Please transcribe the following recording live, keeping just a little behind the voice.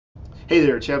Hey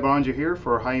there, Chad Boeninger here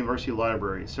for Ohio University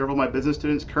Library. Several of my business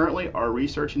students currently are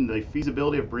researching the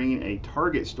feasibility of bringing a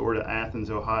Target store to Athens,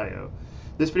 Ohio.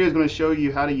 This video is going to show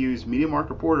you how to use Mediamark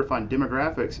Reporter to find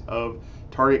demographics of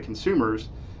Target consumers.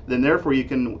 Then therefore you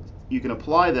can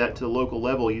apply that to the local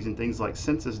level using things like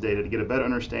census data to get a better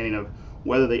understanding of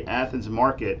whether the Athens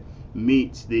market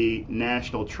meets the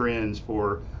national trends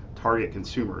for Target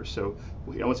consumers. So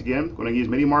once again, I'm going to use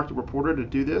Mediamark Reporter to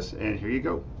do this, and here you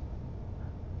go.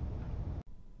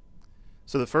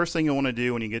 So the first thing you'll want to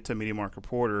do when you get to Mediamark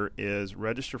Reporter is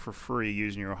register for free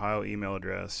using your Ohio email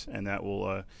address, and that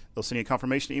will they'll send you a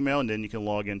confirmation email, and then you can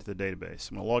log into the database.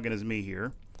 I'm going to log in as me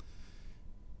here.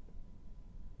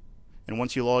 And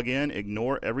once you log in,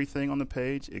 ignore everything on the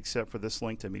page except for this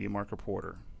link to Mediamark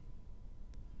Reporter.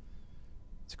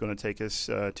 It's going to take us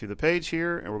to the page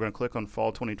here, and we're going to click on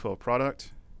Fall 2012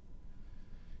 product.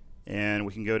 And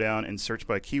we can go down and search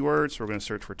by keywords. So we're going to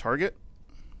search for Target.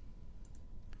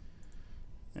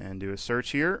 And do a search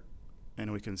here,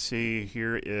 and we can see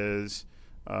here is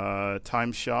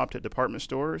time shopped at department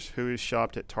stores, who is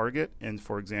shopped at Target, and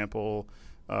for example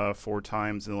 4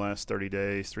 times in the last 30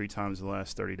 days, 3 times in the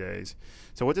last 30 days.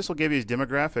 So what this will give you is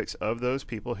demographics of those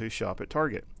people who shop at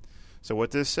Target. So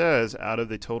what this says, out of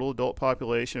the total adult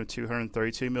population of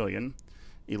 232 million,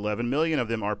 11 million of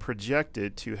them are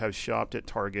projected to have shopped at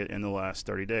Target in the last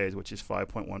 30 days, which is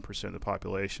 5.1% of the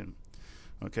population.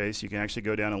 Okay, so you can actually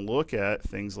go down and look at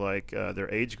things like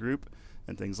their age group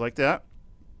and things like that.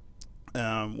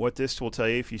 What this will tell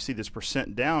you, if you see this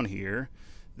percent down here,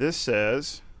 this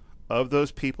says of those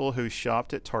people who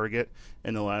shopped at Target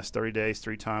in the last 30 days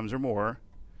 3 times or more,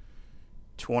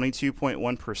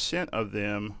 22.1% of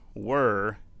them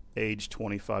were age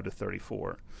 25 to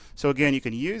 34. So again, you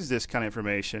can use this kind of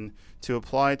information to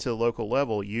apply to the local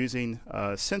level using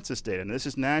census data. And this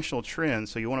is national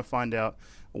trends, so you want to find out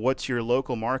what your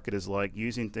local market is like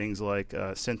using things like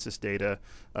census data,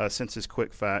 census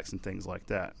quick facts, and things like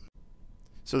that.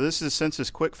 So this is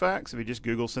census quick facts. If you just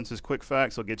Google census quick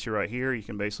facts, it'll get you right here. You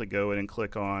can basically go in and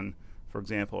click on, for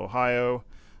example, Ohio,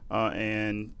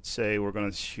 and say we're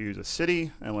going to choose a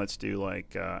city, and let's do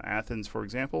like Athens, for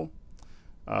example.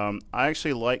 I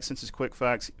actually like Census Quick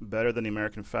Facts better than the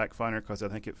American Fact Finder because I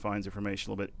think it finds information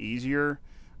a little bit easier,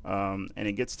 and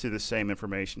it gets to the same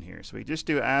information here. So we just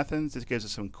do Athens. This gives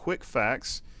us some quick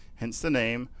facts, hence the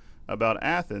name, about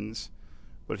Athens.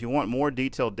 But if you want more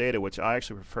detailed data, which I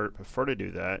actually prefer to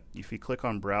do that, if you click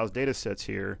on Browse Data Sets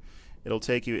here, it'll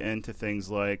take you into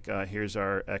things like here's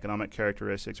our economic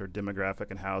characteristics or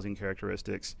demographic and housing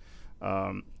characteristics.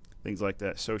 Things like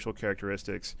that, social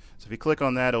characteristics. So if you click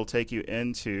on that, it'll take you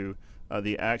into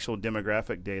the actual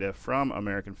demographic data from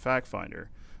American Fact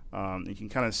Finder. You can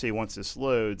kind of see once this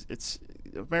loads,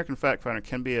 American Fact Finder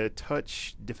can be a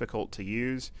touch difficult to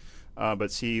use,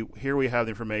 but see here we have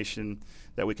the information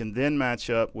that we can then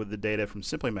match up with the data from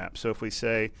Simply Map. So if we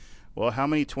say, well, how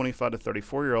many 25 to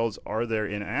 34-year-olds are there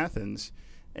in Athens,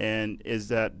 and does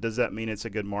that mean it's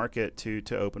a good market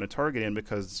to open a Target in,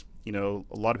 because you know,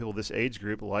 a lot of people this age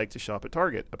group like to shop at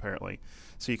Target, apparently.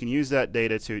 So you can use that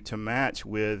data to match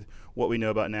with what we know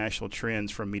about national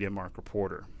trends from Mediamark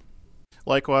Reporter.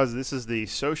 Likewise, this is the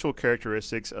social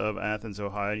characteristics of Athens,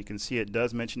 Ohio. You can see it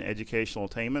does mention educational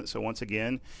attainment. So once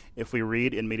again, if we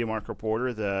read in Mediamark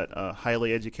Reporter that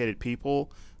highly educated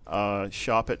people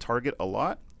shop at Target a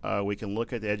lot, we can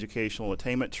look at the educational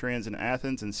attainment trends in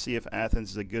Athens and see if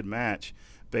Athens is a good match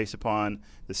based upon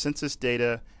the census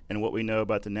data and what we know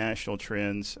about the national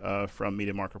trends from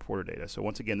Mediamark Reporter data. So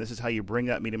once again, this is how you bring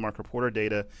that Mediamark Reporter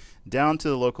data down to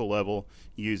the local level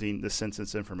using the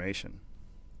census information.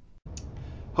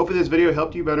 Hopefully this video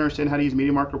helped you better understand how to use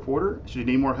Mediamark Reporter. Should you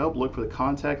need more help, look for the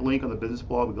contact link on the business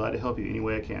blog. I'll be glad to help you any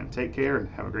way I can. Take care and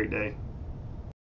have a great day.